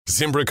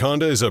Zimbrick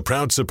Honda is a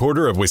proud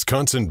supporter of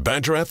Wisconsin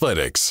Badger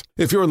Athletics.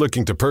 If you're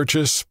looking to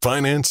purchase,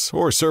 finance,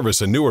 or service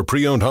a new or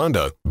pre-owned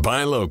Honda,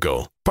 buy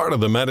local. Part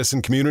of the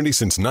Madison community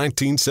since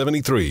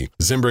 1973,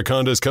 Zimbrick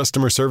Honda's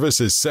customer service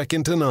is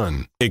second to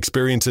none.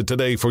 Experience it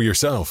today for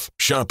yourself.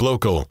 Shop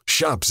local.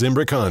 Shop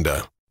Zimbrick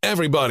Honda.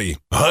 Everybody,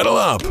 huddle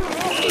up.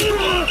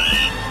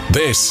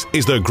 This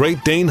is the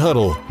Great Dane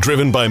Huddle,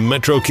 driven by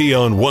Metro Kia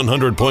on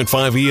 100.5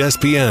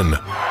 ESPN. The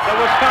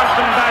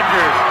Wisconsin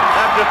Badgers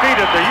have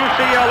defeated the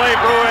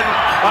UCLA Bruins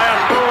by a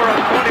score of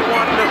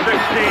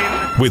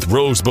 21-16. With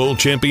Rose Bowl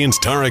champions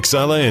Tarek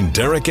Saleh and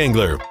Derek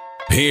Engler.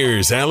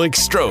 Here's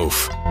Alex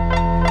Strofe.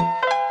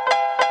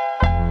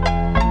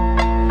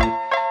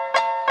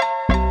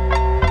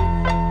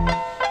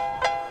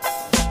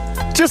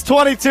 Just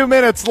 22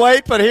 minutes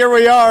late, but here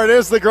we are. It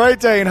is the Great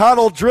Dane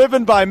Huddle,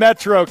 driven by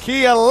Metro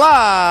Kia,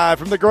 live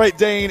from the Great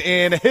Dane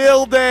in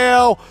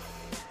Hilldale.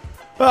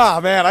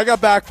 Oh, man, I got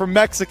back from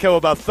Mexico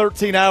about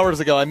 13 hours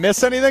ago. I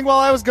miss anything while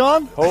I was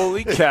gone?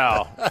 Holy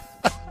cow.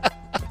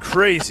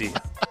 Crazy.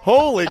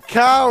 Holy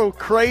cow,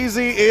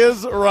 crazy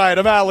is right.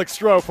 I'm Alex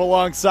Strofe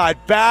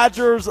alongside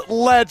Badgers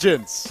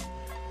legends.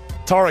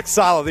 Tarek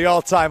Saleh, the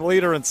all-time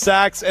leader in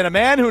sacks, and a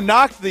man who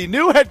knocked the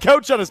new head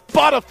coach on his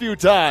butt a few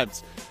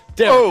times.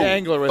 Derek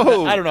Engler. I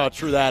don't know how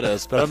true that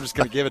is, but I'm just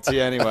going to give it to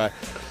you anyway.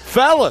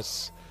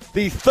 Fellas,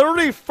 the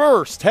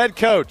 31st head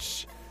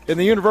coach in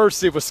the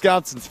University of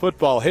Wisconsin's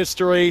football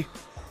history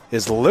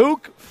is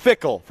Luke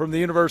Fickell from the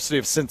University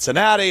of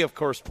Cincinnati. Of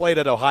course, played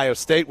at Ohio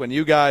State when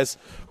you guys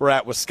were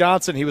at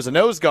Wisconsin. He was a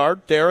nose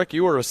guard. Derek,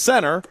 you were a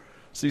center,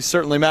 so you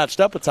certainly matched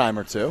up a time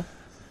or two.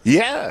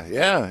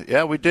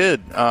 Yeah, we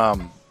did. We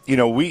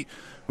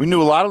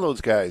knew a lot of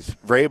those guys.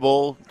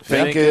 Vrabel,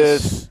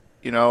 Finkus.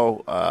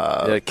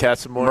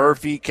 Katzenmoyer.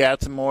 Murphy,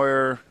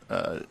 Katzenmoyer.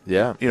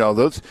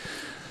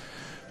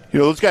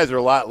 Those guys are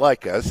a lot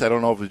like us. I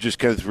don't know if it's just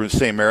because we're in the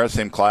same era,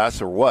 same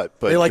class, or what.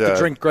 But they like to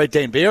drink Great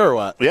Dane beer or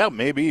what? Yeah,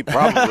 maybe,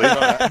 probably.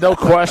 No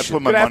question. I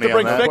put my money have to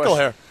bring on that. Fickell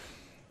here.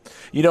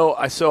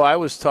 I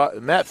was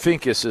taught. Matt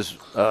Finkus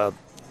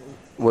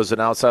was an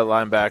outside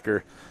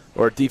linebacker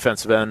or a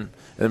defensive end,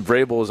 and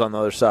Vrabel was on the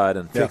other side,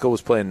 and Fickell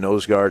was playing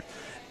nose guard.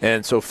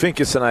 And so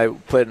Finkus and I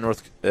played in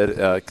North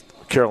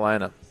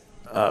Carolina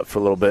for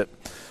a little bit.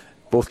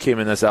 Both came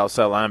in as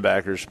outside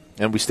linebackers,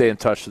 and we stay in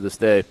touch to this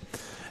day.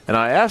 And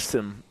I asked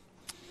him,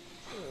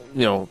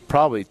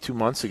 probably 2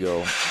 months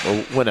ago, or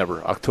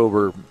whenever,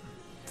 October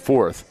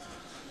 4th,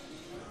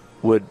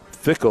 would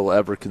Fickell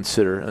ever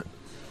consider,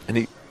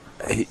 and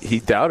he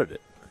doubted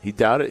it. He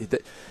doubted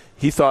it.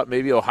 He thought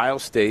maybe Ohio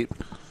State,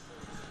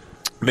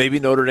 maybe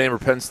Notre Dame or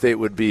Penn State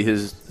would be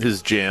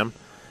his jam,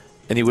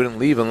 and he wouldn't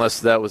leave unless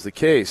that was the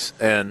case.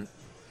 And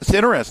it's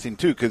interesting,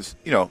 too, because,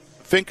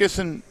 Finkus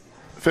and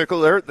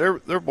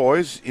Fickell, they're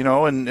boys,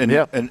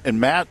 and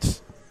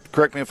Matt's,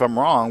 correct me if I'm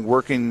wrong,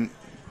 working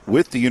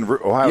with the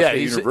Ohio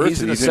State University.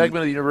 He's in a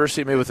segment of the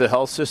university, maybe with the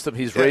health system.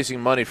 He's raising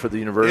money for the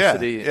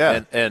university,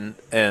 and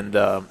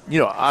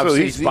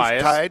obviously he's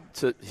biased. Tied.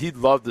 He'd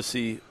love to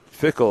see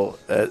Fickell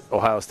at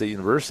Ohio State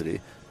University.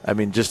 I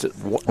mean, just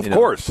of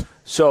course.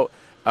 So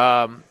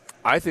I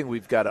think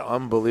we've got an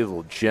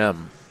unbelievable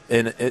gem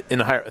in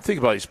higher. Think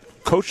about it. He's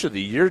Coach of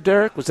the Year,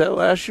 Derek. Was that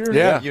last year?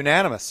 Yeah.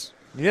 Unanimous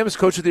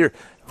Coach of the Year.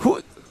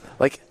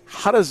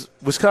 How does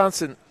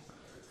Wisconsin?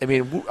 I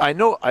mean, I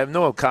know I'm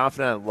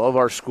confident. I love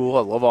our school.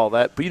 I love all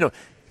that. But,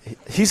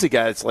 he's a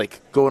guy that's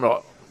like going to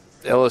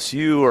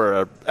LSU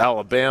or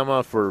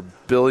Alabama for $1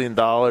 billion.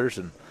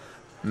 And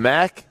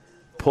Mac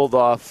pulled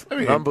off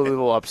an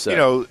unbelievable upset.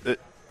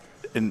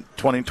 In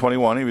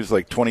 2021, he was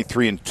like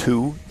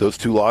 23-2. Those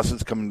two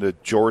losses coming to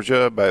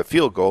Georgia by a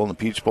field goal in the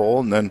Peach Bowl.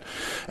 And then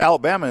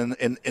Alabama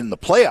in the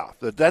playoff.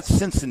 That's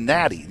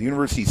Cincinnati, the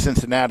University of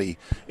Cincinnati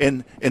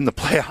in the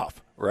playoff,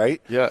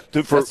 right? Yeah.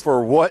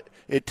 For what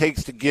it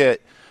takes to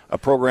get a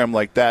program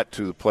like that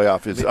to the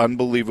playoff is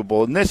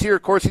unbelievable. And this year,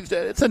 of course, it's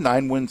a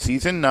 9-win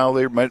season. Now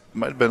there might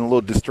have been a little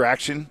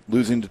distraction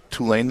losing to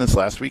Tulane this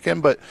last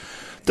weekend, but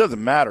it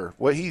doesn't matter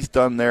what he's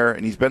done there.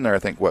 And he's been there, I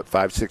think,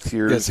 5-6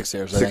 years? Yeah, 6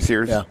 years. 6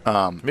 years. Yeah.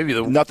 Maybe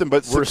nothing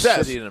but worst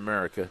success. city in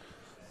America.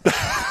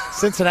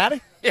 Cincinnati?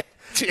 Yeah,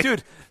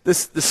 dude. The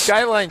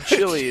Skyline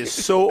chili is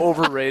so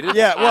overrated.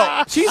 Yeah,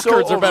 well, cheese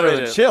curds are better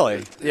than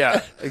chili.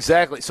 Yeah,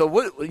 exactly. So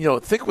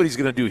think what he's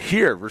going to do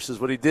here versus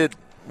what he did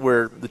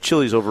where the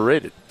chili's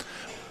overrated.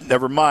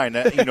 Never mind.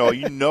 He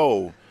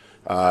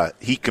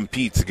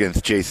competes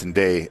against Jason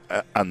Day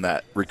on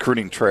that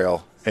recruiting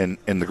trail in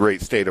the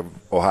great state of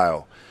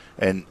Ohio,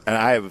 and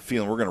I have a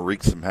feeling we're going to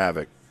wreak some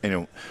havoc.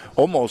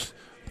 Almost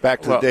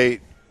back to the day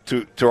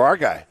to our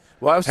guy.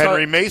 Well, I was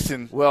Henry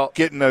Mason. Well,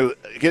 getting a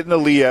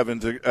Lee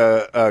Evans,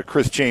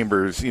 Chris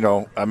Chambers.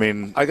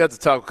 I got to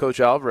talk with Coach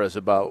Alvarez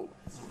about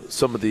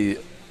some of the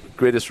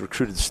greatest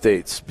recruited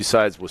states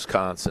besides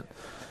Wisconsin,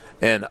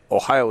 and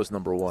Ohio is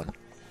number one.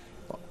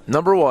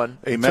 Number one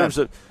in terms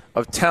of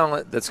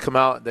talent that's come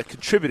out that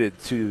contributed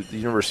to the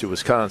University of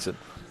Wisconsin,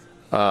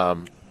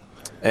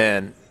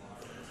 and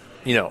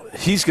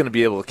he's going to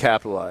be able to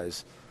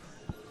capitalize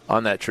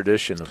on that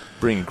tradition of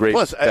bringing great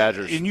Plus,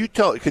 Badgers. and you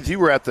tell because you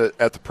were at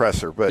the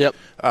presser, but Yep.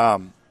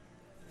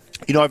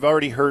 I've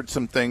already heard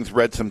some things,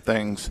 read some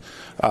things.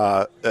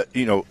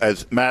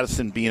 As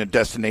Madison being a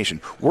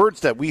destination, words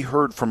that we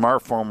heard from our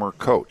former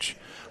coach.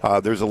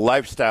 There's a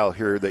lifestyle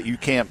here that you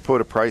can't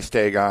put a price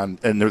tag on,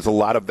 and there's a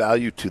lot of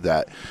value to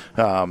that.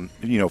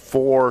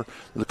 For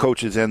the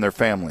coaches and their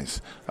families.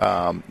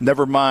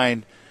 Never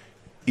mind,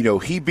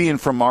 he being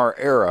from our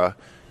era.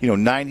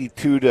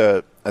 92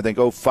 to I think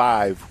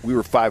 05, we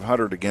were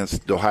 500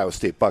 against the Ohio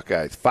State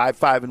Buckeyes,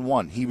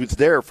 5-5-1. He was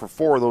there for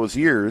 4 of those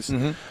years,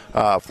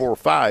 4 or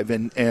 5,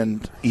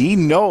 and he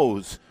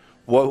knows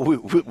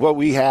what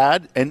we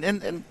had.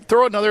 And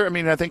throw another. I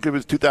mean, I think it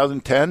was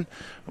 2010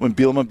 when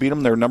Bielema beat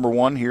them. They're number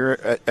 1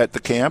 here at the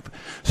camp.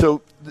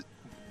 So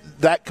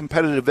that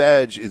competitive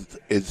edge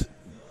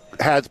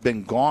has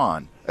been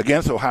gone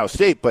against Ohio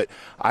State. But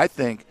I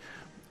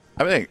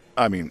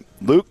mean,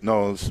 Luke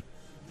knows.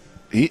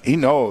 He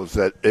knows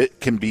that it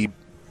can be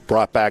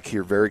brought back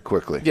here very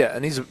quickly. Yeah,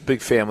 and he's a big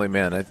family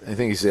man. I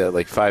think he's got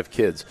like 5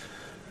 kids.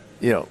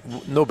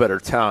 No better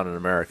town in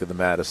America than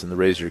Madison to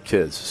raise your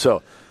kids.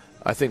 So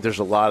I think there's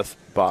a lot of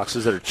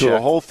boxes that are checked. So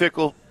the whole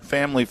Fickle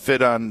family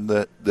fit on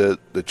the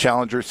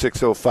Challenger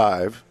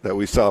 605 that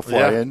we saw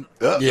fly in.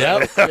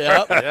 Yep.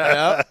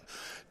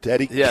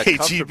 Teddy,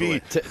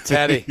 KGB.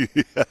 Teddy.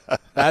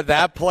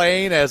 That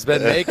plane has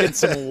been making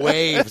some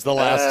waves the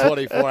last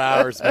 24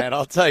 hours, man.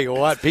 I'll tell you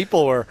what,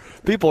 people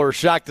were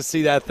shocked to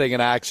see that thing in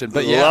action.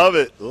 But yeah,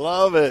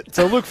 love it.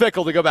 So Luke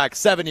Fickell to go back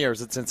 7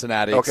 years at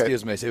Cincinnati. Okay.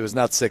 Excuse me, it was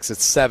not 6,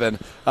 it's 7.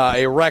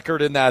 A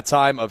record in that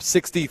time of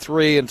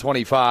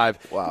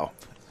 63-25. Wow.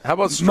 How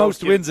about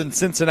most wins in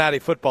Cincinnati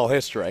football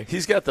history?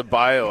 He's got the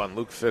bio on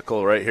Luke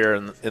Fickell right here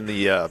in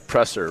the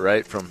presser,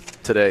 right, from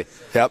today.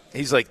 Yep.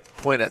 He's like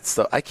pointing at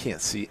stuff. I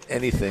can't see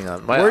anything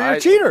on my Where are your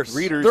cheaters?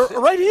 Readers. They're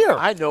right here.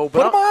 I know,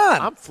 but put them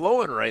on. I'm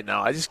flowing right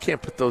now. I just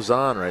can't put those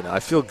on right now. I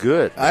feel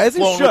good. As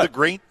you Flowing should. with the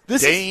Great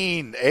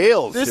Dane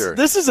ales here.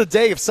 This is a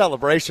day of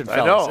celebration,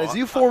 fellas. know. As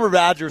you former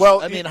Badgers,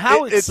 Well, I mean,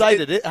 how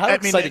exciting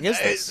is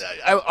this? this?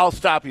 I'll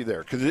stop you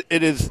there because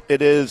it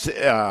is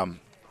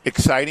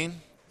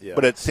exciting, Yeah.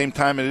 but at the same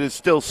time, it is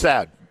still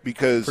sad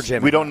because For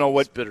Jimmy. we don't know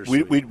what It's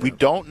bittersweet, we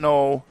don't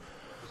know,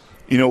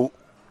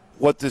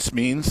 what this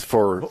means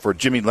for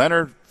Jimmy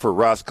Leonard, for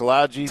Ross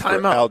Kalaji, for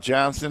Timeout. Al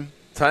Johnson.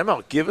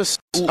 Timeout. Give us.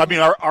 I mean,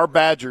 our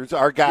Badgers,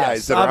 our guys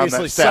Yes, that are on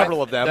obviously that staff.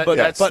 several of them, That- but,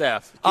 that but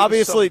staff. Give us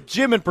obviously some.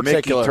 Jim in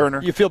particular.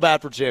 Turner. You feel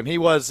bad for Jim. He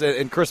was,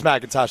 and Chris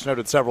McIntosh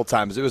noted several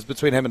times, it was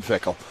between him and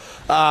Fickell.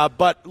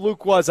 But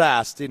Luke was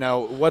asked,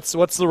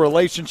 what's the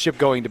relationship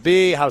going to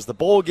be? How's the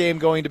bowl game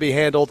going to be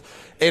handled?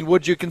 And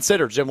would you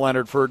consider Jim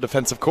Leonard for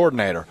defensive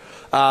coordinator?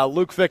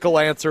 Luke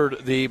Fickell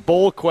answered the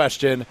bowl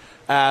question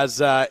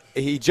as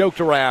he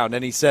joked around,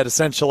 and he said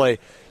essentially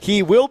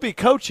he will be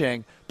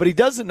coaching, but he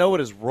doesn't know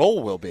what his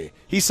role will be.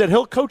 He said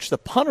he'll coach the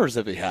punters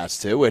if he has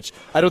to, which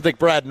I don't think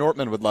Brad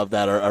Nortman would love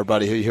that, our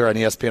buddy here on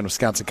ESPN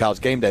Wisconsin College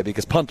Game Day,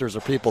 because punters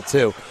are people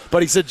too.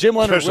 But he said Jim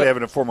Leonard, Especially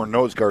having a former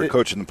nose guard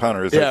coaching the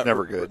punters, that's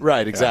never good.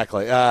 Right,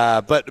 exactly.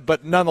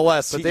 But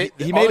nonetheless, But he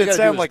all made they it gotta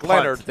sound do is like punt.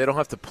 Leonard. They don't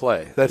have to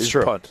play. That's They just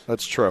true. Punt.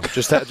 That's true.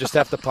 Just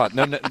have to punt.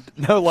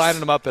 No lining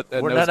them up at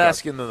We're nose not guard.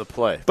 asking them to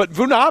play. But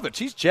Vunovich,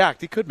 he's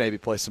jacked. He could maybe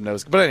play some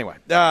nose. But anyway,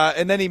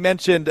 and then he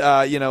mentioned,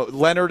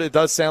 Leonard. It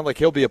does sound like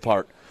he'll be a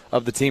part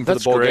of the team for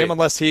That's the bowl great. game,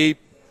 unless he,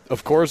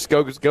 of course,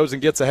 goes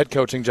and gets a head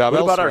coaching job.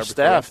 What about elsewhere our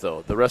staff,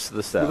 though? The rest of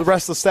the staff. The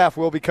rest of the staff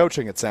will be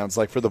coaching. It sounds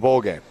like for the bowl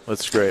game.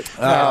 That's great.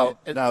 Now,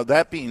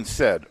 that being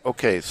said,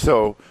 okay,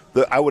 so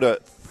I would have,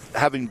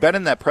 having been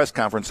in that press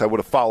conference, I would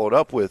have followed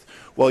up with,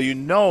 well,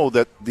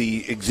 that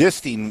the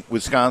existing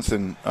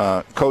Wisconsin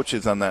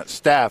coaches on that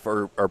staff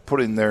are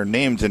putting their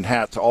names in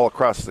hats all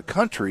across the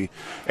country,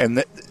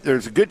 and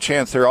there's a good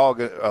chance a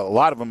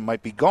lot of them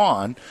might be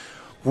gone.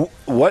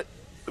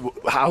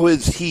 How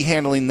is he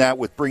handling that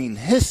with bringing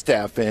his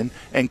staff in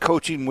and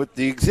coaching with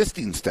the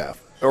existing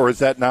staff? Or is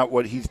that not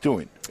what he's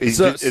doing? Is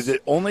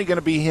it only going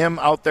to be him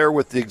out there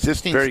with the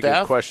existing Very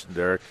staff? good question,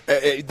 Derek.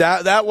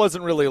 That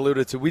wasn't really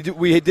alluded to. We did.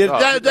 You should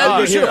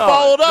have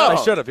followed up.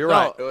 I should have. You're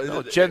right.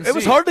 Gen It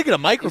was Z. hard to get a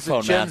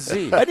microphone. He's a Gen man.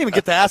 Z. I didn't even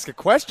get to ask a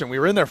question. We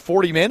were in there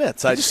 40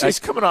 minutes. He's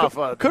coming off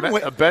couldn't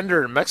wait. a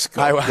bender in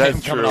Mexico. I am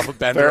That's coming true. off a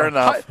bender. Fair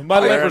enough.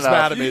 My Fair liver's enough.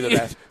 mad at me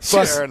today.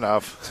 Fair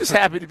enough. Just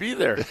happy to be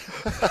there.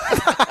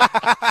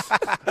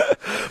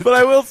 But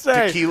I will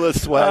say, Tequila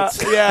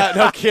sweats.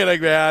 no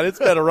kidding, man. It's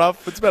been a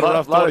rough. It's been a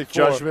rough lot 24. of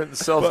judgment and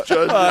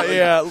self-judgment.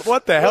 Yeah.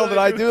 What the hell did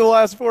I do the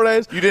last 4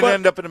 days? You didn't But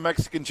end up in a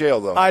Mexican jail,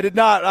 though. I did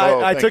not.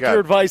 I thank took God. your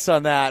advice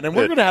on that, and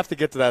we're Good. going to have to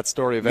get to that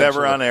story eventually.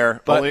 Never on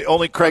air. But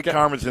Only Craig Okay.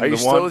 Karmazin, Are you the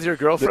still one with your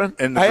girlfriend?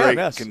 and the I am, Greg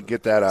yes. can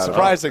get that out.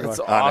 Surprisingly. That's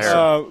on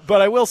awesome. air.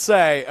 But I will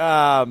say,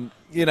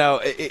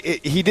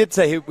 he did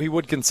say he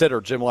would consider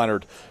Jim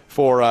Leonard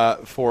for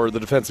the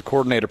defensive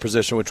coordinator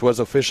position, which was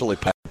officially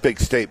passed. Big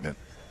statement.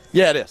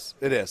 Yeah, it is.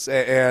 It is.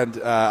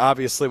 And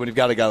obviously, when you've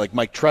got a guy like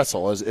Mike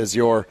Tressel as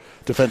your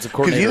defensive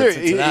coordinator at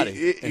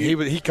Cincinnati,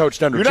 and he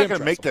coached under You're Jim not going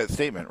to make Tressel. that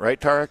statement, right,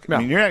 Tarek? No. I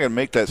mean, you're not going to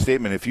make that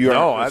statement if you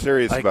aren't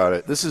serious about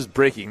it. This is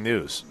breaking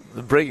news.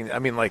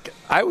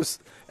 I was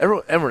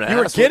everyone You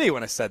were asked giddy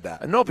when I said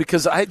that. No,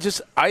 because I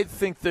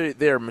think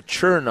they're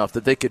mature enough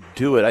that they could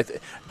do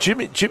it.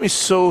 Jimmy's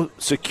so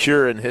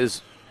secure in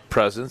his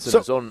presence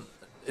and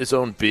his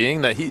own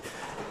being that he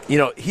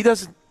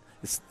doesn't.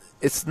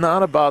 It's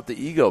not about the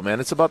ego,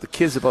 man. It's about the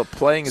kids, about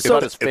playing. It's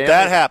about his family. If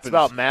that happens, it's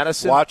about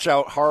Madison. Watch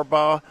out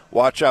Harbaugh.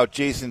 Watch out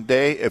Jason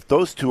Day. If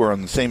those two are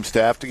on the same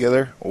staff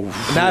together,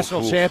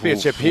 National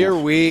championship, here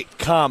we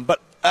come.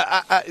 But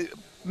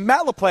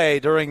Matt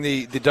LePlay, during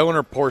the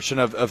donor portion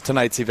of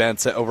tonight's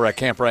events over at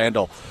Camp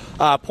Randall,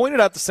 pointed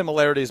out the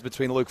similarities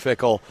between Luke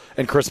Fickell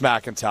and Chris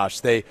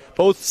McIntosh. They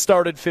both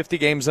started 50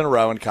 games in a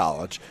row in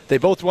college. They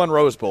both won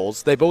Rose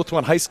Bowls. They both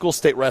won high school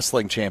state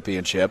wrestling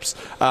championships.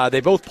 They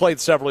both played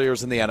several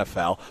years in the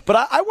NFL.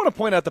 But I want to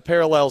point out the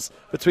parallels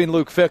between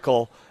Luke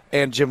Fickell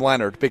and Jim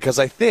Leonhard, because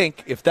I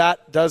think if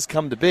that does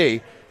come to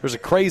be, there's a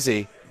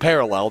crazy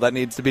parallel that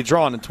needs to be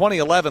drawn. In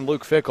 2011,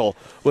 Luke Fickell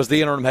was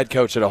the interim head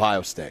coach at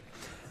Ohio State.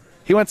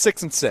 He went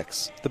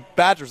 6-6. The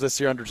Badgers this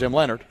year under Jim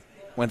Leonhard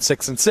went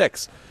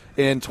 6-6.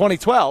 In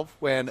 2012,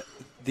 when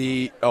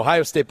the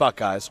Ohio State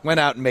Buckeyes went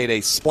out and made a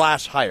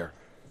splash hire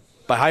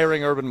by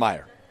hiring Urban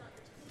Meyer,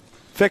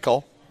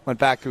 Fickell went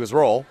back to his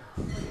role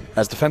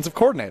as defensive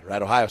coordinator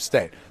at Ohio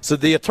State. So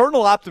the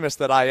eternal optimist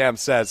that I am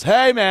says,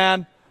 hey,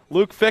 man,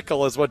 Luke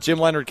Fickell is what Jim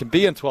Leonhard can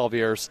be in 12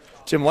 years.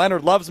 Jim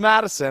Leonhard loves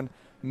Madison.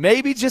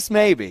 Maybe, just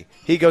maybe,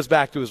 he goes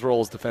back to his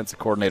role as defensive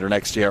coordinator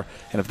next year.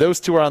 And if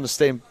those two are on the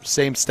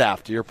same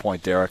staff, to your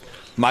point, Derek,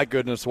 my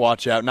goodness,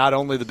 watch out. Not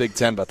only the Big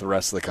Ten, but the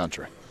rest of the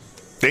country.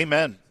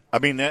 Amen. I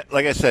mean,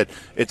 like I said,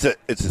 it's a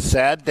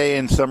sad day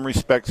in some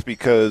respects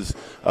because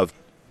of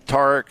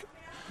Tarek.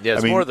 Yeah,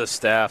 it's more the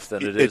staff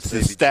than it is. It's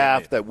the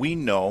staff that we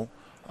know.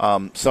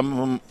 Some of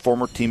them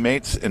former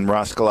teammates in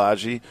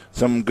Roskalaji,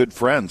 some good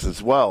friends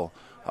as well.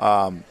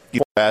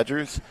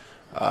 Badgers,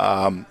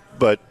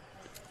 but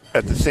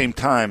at the same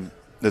time,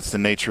 that's the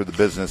nature of the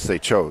business they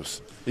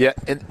chose. Yeah,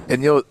 and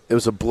it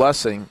was a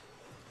blessing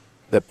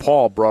that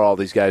Paul brought all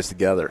these guys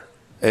together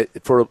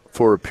for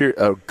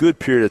a good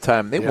period of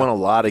time. They won a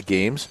lot of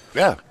games.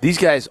 Yeah, these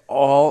guys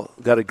all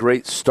got a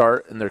great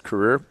start in their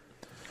career.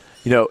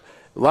 A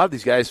lot of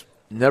these guys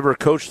never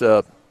coached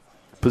a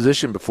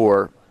position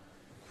before.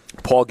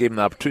 Paul gave them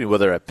the opportunity,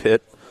 whether at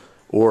Pitt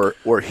or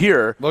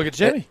here. Look at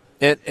Jimmy.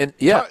 And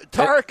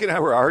Tarek and I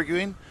were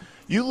arguing.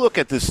 You look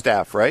at this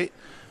staff, right?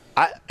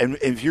 And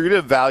if you're going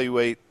to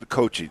evaluate the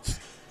coaches,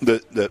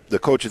 the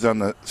coaches on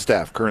the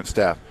staff, current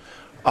staff,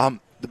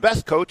 the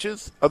best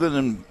coaches, other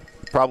than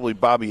probably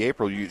Bobby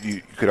April,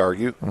 you could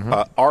argue,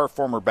 are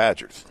former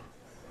Badgers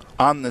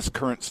on this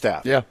current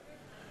staff. Yeah.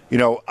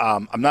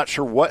 I'm not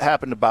sure what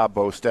happened to Bob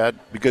Bostad,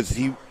 because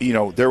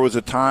there was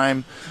a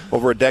time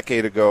over a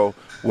decade ago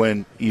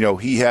when,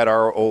 he had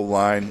our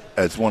O-line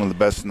as one of the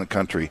best in the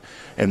country.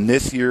 And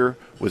this year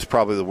was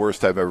probably the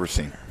worst I've ever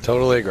seen.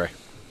 Totally agree.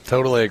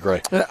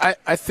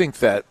 I think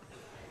that.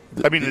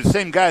 The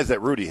same guys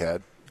that Rudy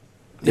had.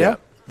 Yeah.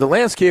 The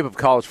landscape of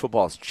college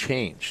football has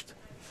changed.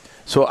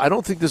 So I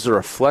don't think this is a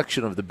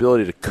reflection of the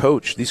ability to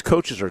coach. These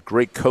coaches are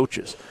great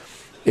coaches.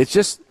 It's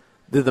just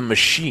they're the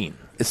machine.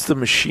 It's the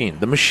machine.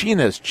 The machine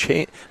has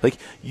changed. Like,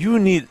 you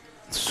need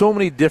so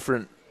many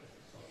different,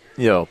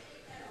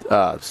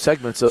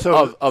 segments of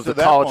the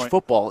college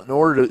football in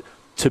order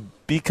to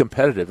be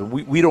competitive, and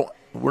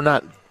we're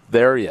not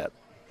there yet.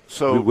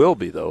 So we will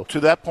be, though.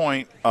 To that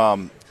point,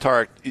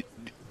 Tarek,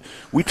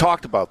 we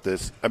talked about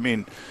this. I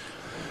mean,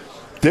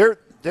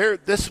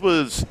 this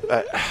was,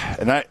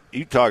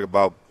 you talk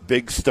about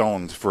big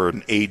stones for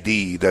an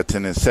AD that's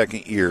in his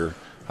second year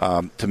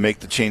to make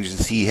the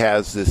changes he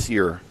has this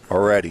year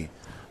already.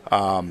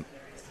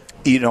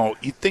 You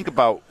think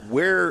about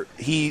where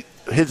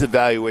his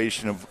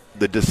evaluation of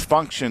the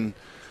dysfunction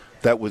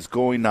that was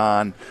going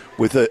on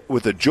with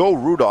a Joe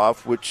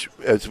Rudolph, which,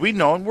 as we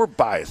know, and we're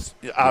biased,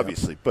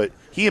 obviously, but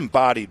he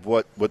embodied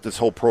what this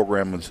whole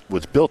program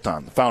was built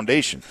on, the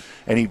foundation.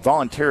 And he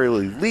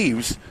voluntarily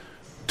leaves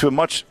to a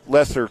much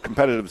lesser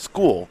competitive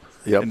school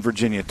in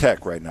Virginia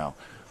Tech right now.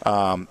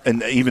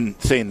 And even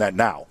saying that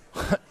now.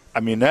 I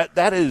mean,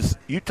 that is,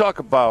 you talk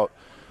about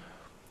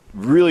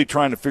really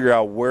trying to figure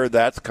out where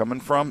that's coming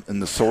from and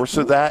the source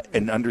of that,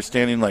 and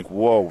understanding, like,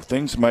 whoa,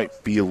 things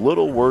might be a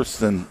little worse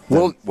than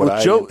what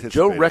I anticipated.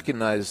 Joe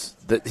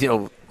recognized that,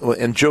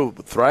 and Joe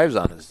thrives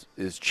on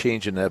is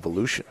change and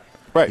evolution.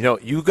 Right.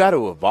 You got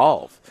to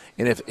evolve.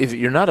 And if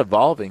you're not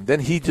evolving,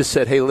 then he just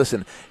said, hey,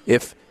 listen,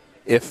 if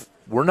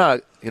we're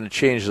not going to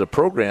change the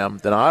program,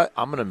 then I'm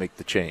going to make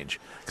the change,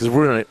 because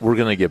we're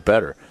going to get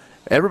better.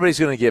 Everybody's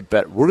going to get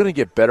better. We're going to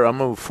get better. I'm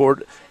going to move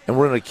forward, and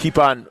we're going to keep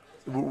on.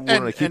 We're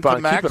going to keep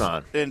on keeping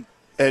on.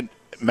 And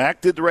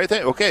Mac did the right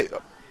thing. Okay,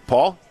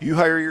 Paul, you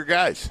hire your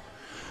guys.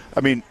 I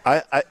mean,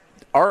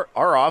 our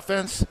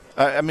offense.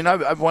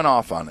 I've went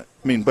off on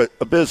it. But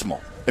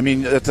abysmal.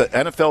 That's an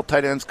NFL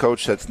tight ends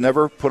coach that's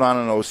never put on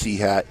an OC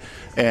hat,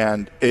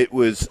 and it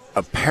was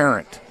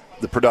apparent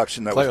the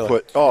production that was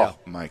put. Oh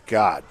my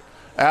God,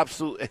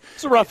 absolutely.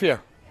 It's a rough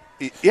year.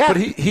 Yeah, but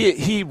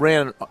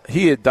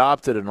he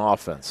adopted an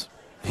offense.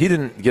 He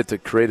didn't get to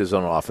create his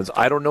own offense.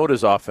 I don't know what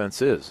his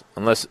offense is,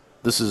 unless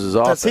This is his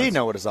offense. Does he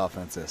know what his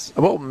offense is?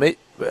 Well,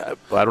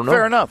 I don't know.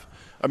 Fair enough.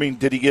 I mean,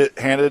 did he get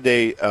handed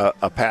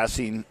a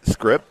passing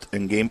script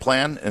and game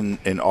plan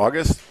in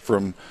August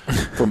from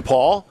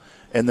Paul?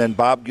 And then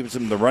Bob gives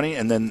him the running,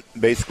 and then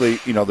basically,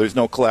 there's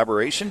no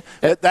collaboration.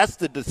 That's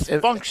the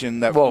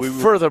dysfunction that we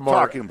were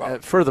talking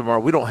about. Furthermore,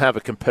 we don't have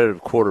a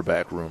competitive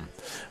quarterback room.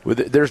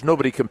 There's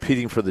nobody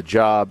competing for the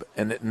job,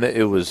 and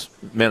it was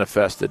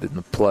manifested in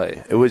the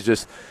play. It was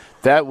just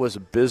that was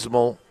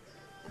abysmal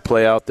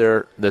play out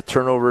there. The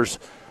turnovers,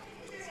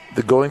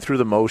 the going through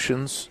the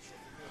motions.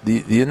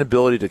 The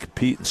inability to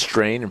compete and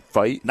strain and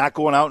fight. Not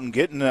going out and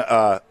getting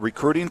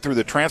recruiting through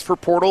the transfer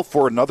portal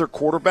for another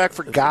quarterback,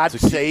 for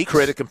God's sake.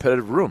 Create a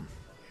competitive room.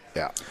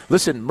 Yeah.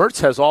 Listen,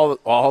 Mertz has all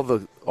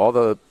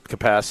the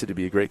capacity to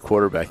be a great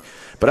quarterback,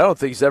 but I don't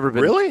think he's ever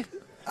been. Really?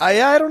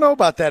 I don't know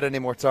about that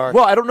anymore, Tarek.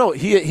 Well, I don't know.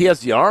 He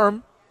has the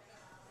arm.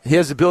 He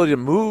has the ability to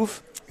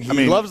move.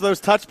 He loves those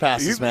touch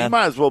passes, man. You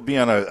might as well be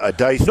on a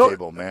dice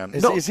table, man.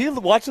 Is he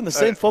watching the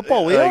same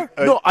football we are?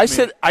 I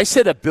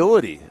said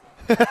ability.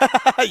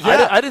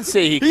 Yeah. I didn't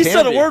say he He can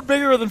said a be. word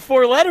bigger than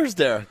 4 letters,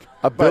 Derek.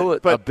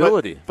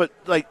 Ability. But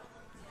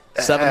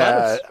 7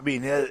 letters. I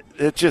mean,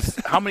 it's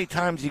just how many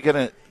times you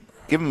gonna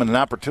give him an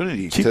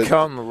opportunity Keep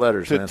counting the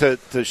letters, man.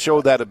 to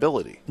show that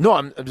ability. No,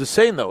 I'm just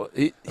saying though.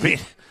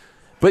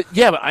 But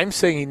I'm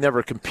saying he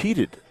never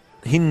competed.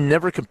 He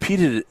never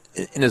competed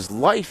in his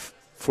life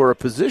for a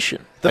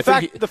position. I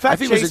think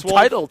he was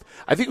entitled.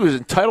 I think he was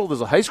entitled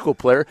as a high school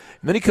player,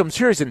 and then he comes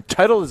here. He's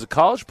entitled as a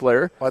college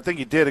player. Well, I think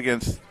he did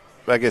against,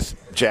 I guess,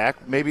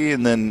 Jack maybe,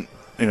 and then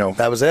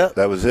that was it.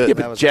 That was it. Yeah,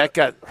 but Jack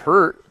got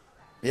hurt.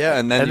 Yeah,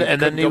 and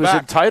then he was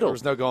entitled. There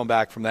was no going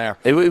back from there.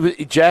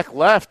 Jack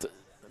left,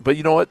 but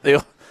you know what?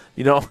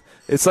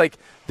 It's like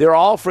they're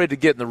all afraid to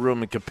get in the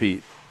room and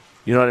compete.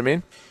 You know what I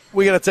mean?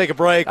 We got to take a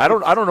break. I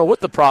don't know what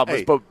the problem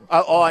is, but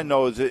all I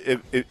know is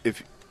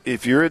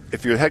if you're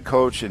a head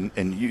coach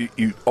and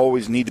you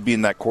always need to be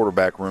in that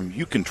quarterback room,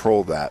 you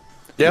control that.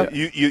 Yeah,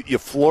 you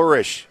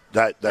flourish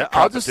that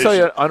I'll just tell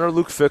you, under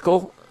Luke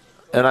Fickell,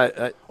 and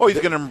he's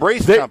going to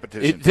embrace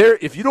competition.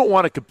 If you don't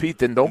want to compete,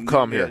 then don't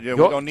come here. Yeah, we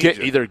don't need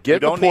you. Either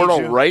get in the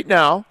portal right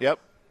now. Yep.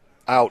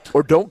 Out.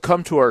 Or don't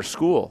come to our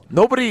school.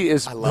 Nobody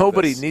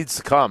needs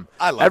to come.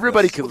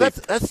 Everybody can leave.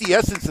 That's the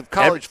essence of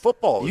college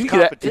football. You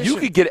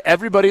could get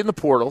everybody in the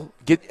portal,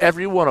 get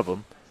every one of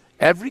them,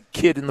 every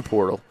kid in the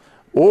portal,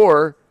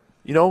 or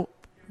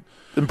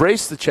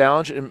embrace the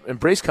challenge and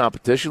embrace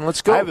competition.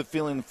 Let's go. I have a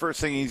feeling the first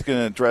thing he's going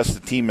to address the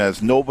team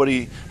as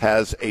nobody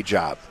has a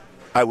job.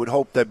 I would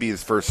hope that'd be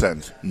his first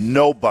sentence.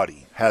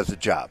 Nobody has a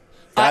job.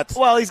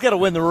 He's got to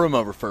win the room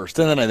over first,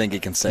 and then I think he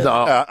can say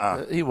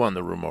that. He won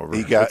the room over.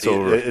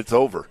 It's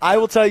over. I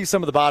will tell you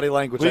some of the body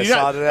language I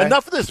saw today.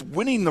 Enough of this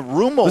winning the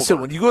room over. Listen,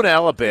 when you go to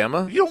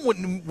Alabama, you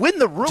don't win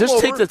the room over. Just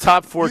take the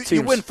top 4 teams.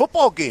 You win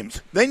football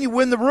games, then you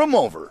win the room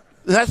over.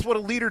 That's what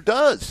a leader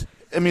does.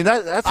 I mean,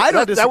 that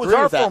was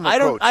our former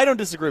coach. I don't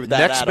disagree with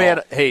that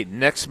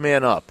next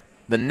man up.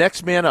 The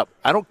next man up.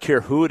 I don't care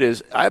who it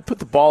is. I put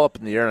the ball up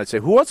in the air and I say,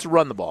 who wants to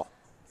run the ball?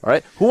 All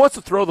right? Who wants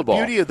to throw the ball?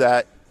 The beauty of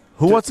that.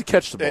 Who wants to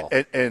catch the ball?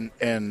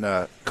 And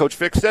Coach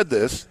Fick said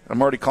this.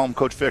 I'm already calling him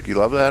Coach Fick. You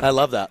love that? I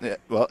love that. Yeah,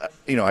 well,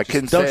 I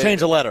can don't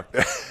change a letter.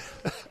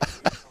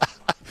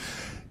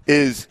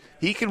 Is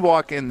he can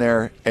walk in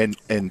there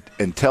and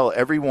tell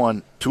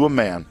everyone to a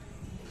man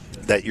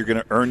that you're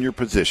going to earn your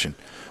position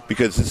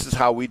because this is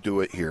how we do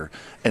it here.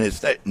 And it's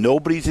that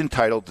nobody's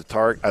entitled to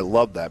target. I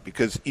love that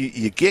because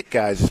you get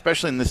guys,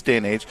 especially in this day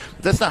and age,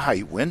 but that's not how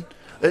you win.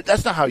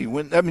 That's not how you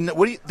win. I mean,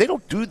 they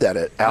don't do that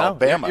at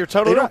Alabama. You're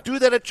totally They right. don't do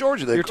that at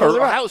Georgia. You're totally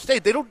right. Ohio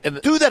State. They don't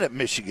do that at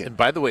Michigan. And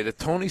by the way, the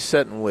Tony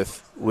Seton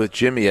with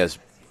Jimmy as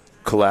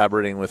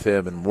collaborating with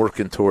him and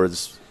working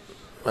towards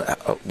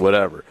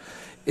whatever,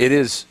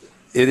 it's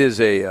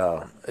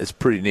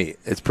pretty neat.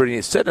 It's pretty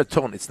neat. Setting a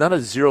tone. It's not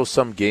a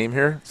zero-sum game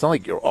here. It's not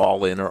like you're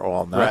all in or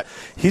all not. Right.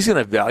 He's going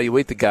to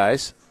evaluate the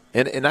guys.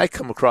 And I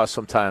come across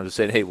sometimes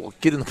saying, hey, well,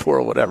 get in the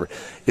portal, whatever.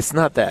 It's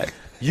not that.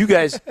 You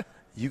guys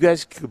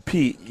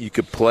compete. You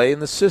could play in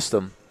the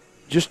system.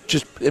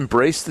 Just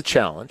embrace the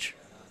challenge,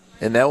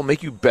 and that will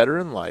make you better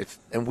in life,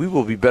 and we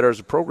will be better as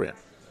a program.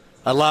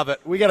 I love it.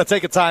 We got to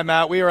take a time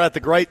out. We are at the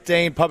Great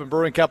Dane Pub and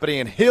Brewing Company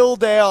in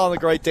Hilldale on the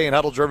Great Dane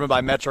Huddle, driven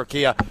by Metro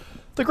Kia.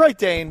 The Great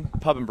Dane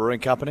Pub and Brewing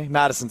Company,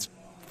 Madison's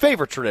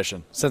favorite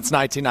tradition since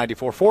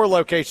 1994. 4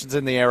 locations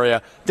in the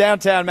area.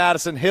 Downtown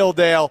Madison,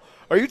 Hilldale.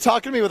 Are you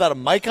talking to me without a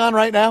mic on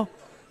right now?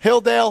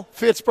 Hilldale,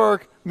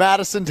 Fitchburg,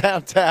 Madison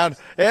downtown,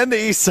 and the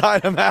east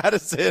side of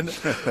Madison.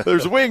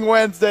 There's Wing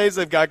Wednesdays.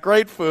 They've got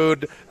great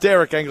food.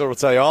 Derek Engler will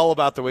tell you all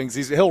about the wings.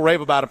 He'll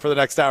rave about them for the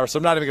next hour, so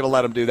I'm not even going to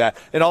let him do that.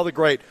 And all the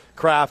great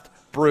craft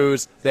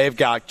brews they've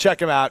got. Check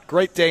them out.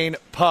 Great Dane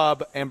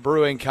Pub and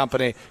Brewing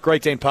Company.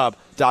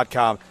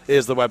 GreatDanePub.com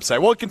is the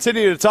website. We'll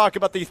continue to talk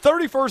about the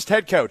 31st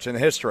head coach in the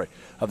history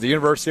of the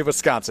University of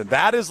Wisconsin.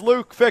 That is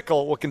Luke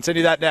Fickell. We'll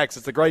continue that next.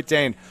 It's the Great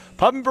Dane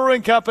Pub and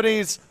Brewing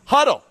Company's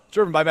Huddle,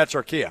 driven by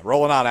Metro Kia.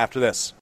 Rolling on after this.